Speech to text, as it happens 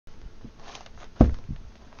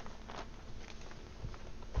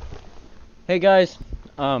Hey guys,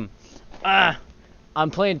 um, ah,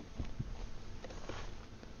 I'm playing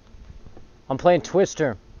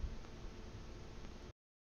Twister.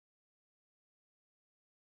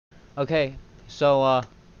 Okay, so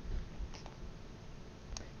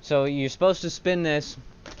you're supposed to spin this,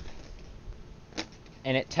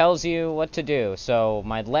 and it tells you what to do. So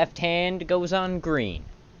my left hand goes on green.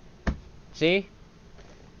 See?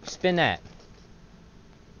 Spin that.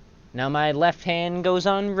 Now my left hand goes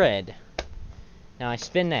on red. Now I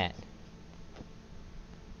spin that.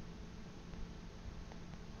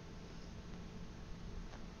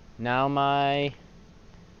 Now my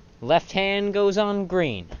left hand goes on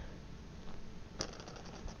green.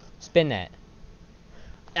 Spin that.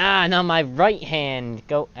 Now my right hand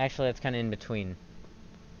actually, that's kind of in between.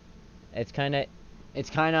 It's kind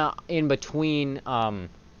of in between.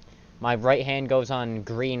 My right hand goes on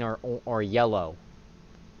green or yellow.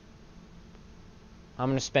 I'm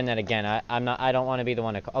gonna spin that again. I don't want to be the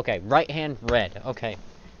one to. Okay, right hand red. Okay.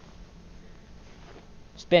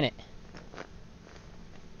 Spin it.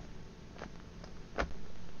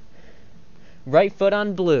 Right foot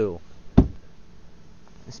on blue.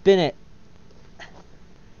 Spin it.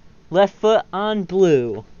 Left foot on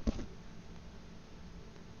blue.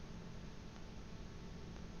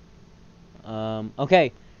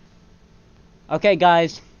 Okay. Okay,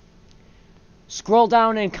 guys. Scroll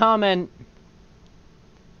down and comment.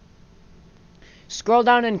 Scroll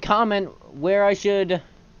down and comment where I should.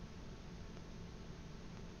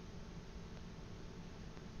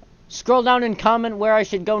 Scroll down and comment where I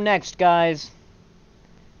should go next, guys.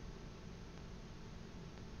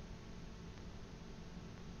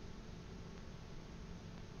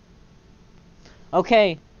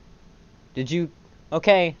 Okay.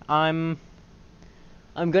 Okay, I'm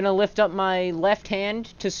gonna lift up my left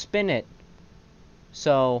hand to spin it.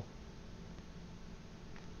 So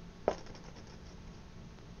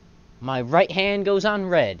my right hand goes on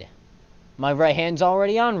red. My right hand's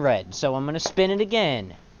already on red, so I'm gonna spin it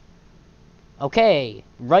again. Okay,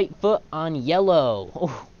 right foot on yellow.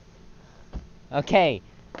 Ooh. Okay,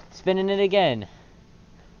 spinning it again.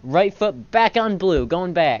 Right foot back on blue,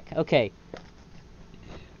 going back. Okay.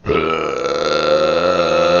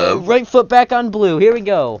 Right foot back on blue. Here we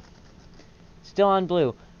go. Still on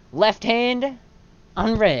blue. Left hand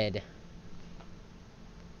on red.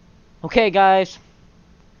 Okay, guys.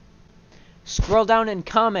 Scroll down and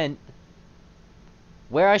comment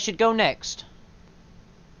where I should go next.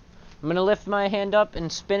 I'm gonna lift my hand up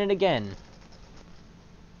and spin it again.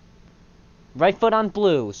 Right foot on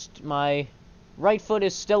blue. My right foot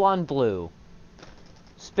is still on blue.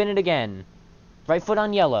 Spin it again. Right foot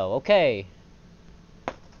on yellow. Okay.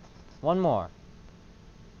 One more.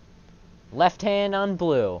 Left hand on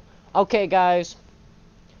blue. Okay, guys.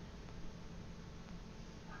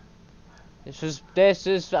 I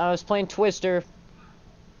was playing Twister.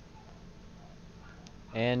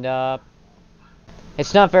 And,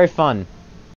 it's not very fun.